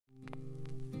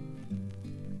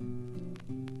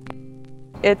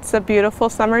it's a beautiful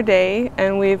summer day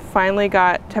and we've finally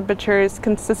got temperatures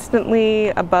consistently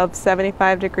above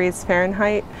 75 degrees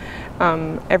Fahrenheit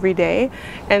every day,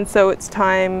 and so it's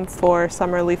time for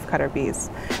summer leafcutter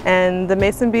bees. And the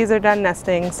mason bees are done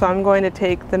nesting, so I'm going to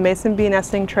take the mason bee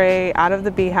nesting tray out of the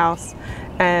bee house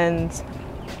and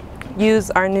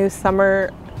use our new summer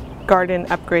garden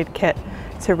upgrade kit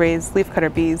to raise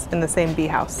leafcutter bees in the same bee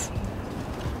house.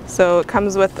 So it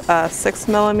comes with a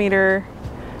 6mm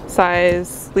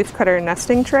size leafcutter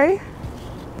nesting tray.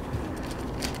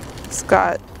 It's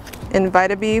got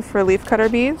INVITABEE for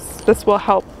leafcutter bees. This will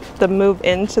help them move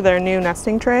into their new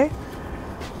nesting tray.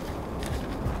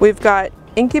 We've got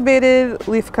incubated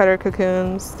leafcutter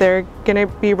cocoons. They're gonna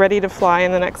be ready to fly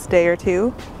in the next day or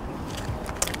two.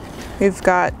 We've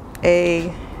got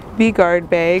a bee guard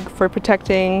bag for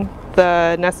protecting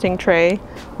the nesting tray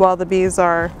while the bees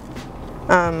are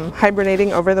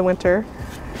hibernating over the winter.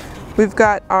 We've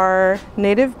got our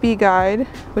native bee guide,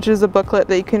 which is a booklet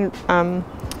that you can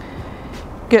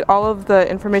get all of the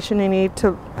information you need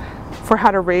for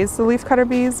how to raise the leafcutter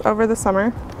bees over the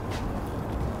summer.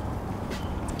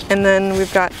 And then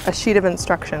we've got a sheet of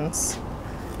instructions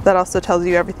that also tells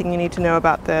you everything you need to know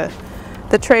about the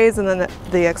trays and then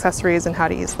the accessories and how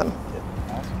to use them.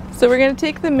 So we're going to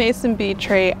take the mason bee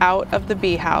tray out of the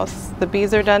bee house. The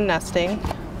bees are done nesting.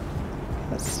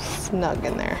 It's snug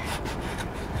in there.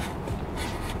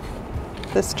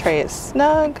 This tray is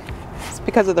snug. It's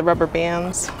because of the rubber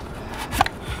bands.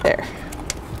 There.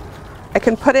 I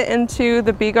can put it into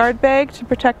the bee guard bag to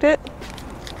protect it.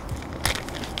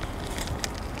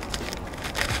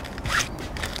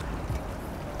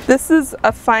 This is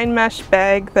a fine mesh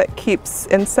bag that keeps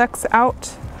insects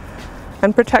out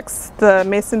and protects the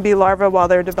mason bee larvae while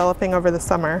they're developing over the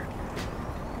summer.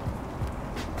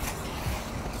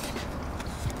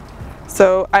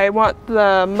 So I want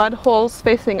the mud holes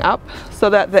facing up so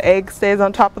that the egg stays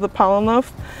on top of the pollen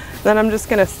loaf. Then I'm just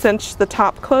going to cinch the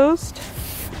top closed.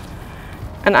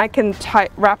 And I can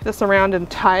wrap this around and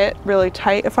tie it really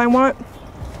tight if I want.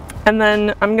 And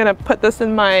then I'm going to put this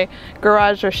in my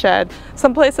garage or shed,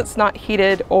 someplace that's not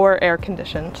heated or air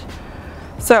conditioned.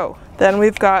 So then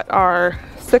we've got our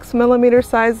 6mm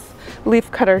size leaf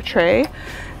cutter tray,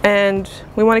 and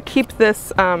we want to keep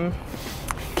this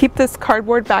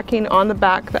cardboard backing on the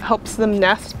back that helps them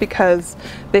nest because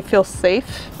they feel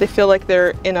safe. They feel like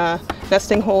they're in a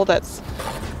nesting hole that's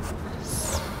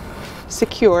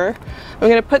secure. I'm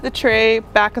going to put the tray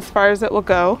back as far as it will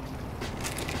go.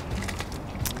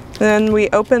 Then we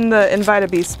open the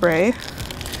INVITABEE spray.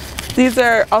 These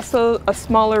are also a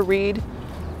smaller reed.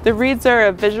 The reeds are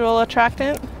a visual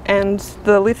attractant, and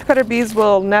the leafcutter bees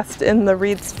will nest in the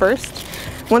reeds first.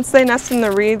 Once they nest in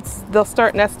the reeds, they'll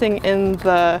start nesting in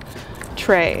the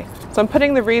tray. So I'm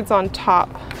putting the reeds on top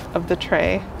of the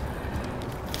tray.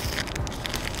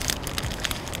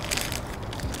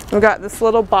 We've got this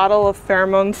little bottle of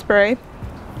pheromone spray,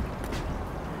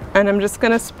 and I'm just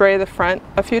going to spray the front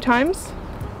a few times.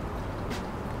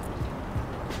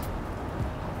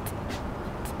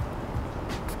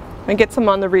 And get some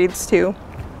on the reeds too.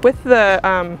 With the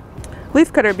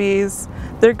leafcutter bees,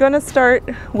 they're going to start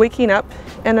waking up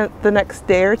in the next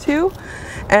day or two,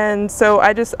 and so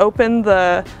I just open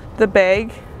the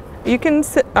bag. You can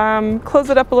close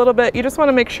it up a little bit. You just want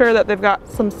to make sure that they've got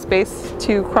some space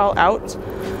to crawl out.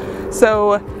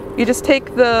 So you just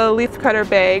take the leafcutter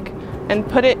bag and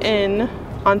put it in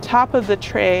on top of the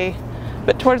tray,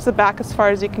 but towards the back as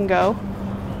far as you can go,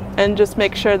 and just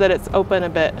make sure that it's open a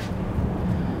bit.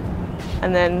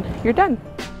 And then you're done.